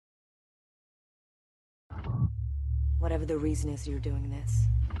Whatever the reason is you're doing this,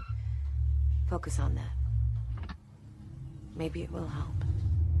 focus on that. Maybe it will help.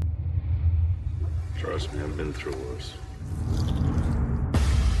 Trust me, I've been through worse.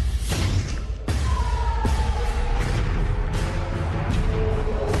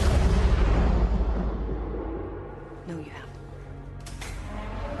 No, you haven't.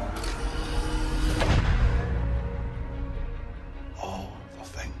 All the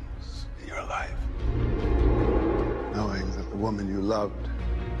things in your life. Knowing that the woman you loved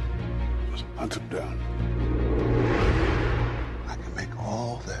was hunted down. I can make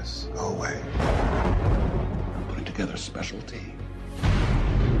all this go away. I'm putting together a special team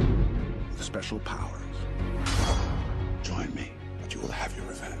with special powers. Join me, but you will have your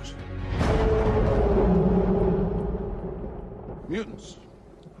revenge. Mutants.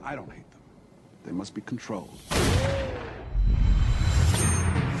 I don't hate them. They must be controlled.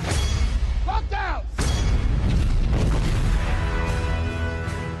 Lock down!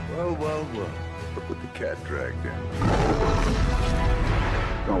 Well. Look what the cat dragged in.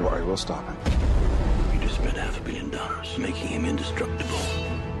 Don't worry, we'll stop him. You just spent $500 million making him indestructible.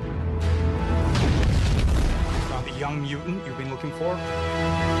 Found the young mutant you've been looking for?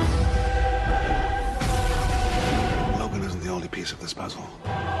 Logan isn't the only piece of this puzzle.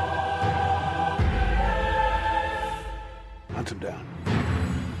 Hunt him down.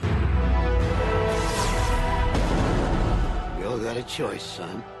 You all got a choice,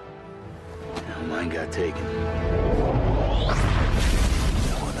 son. Now mine got taken. That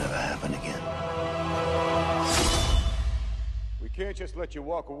will never happen again. We can't just let you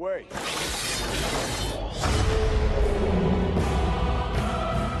walk away.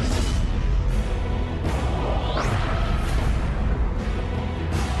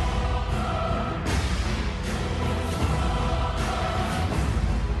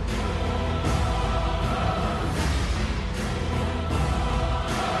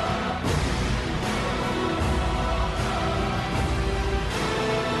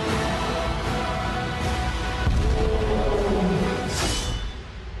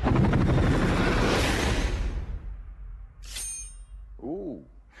 Ooh,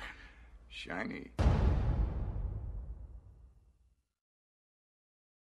 shiny.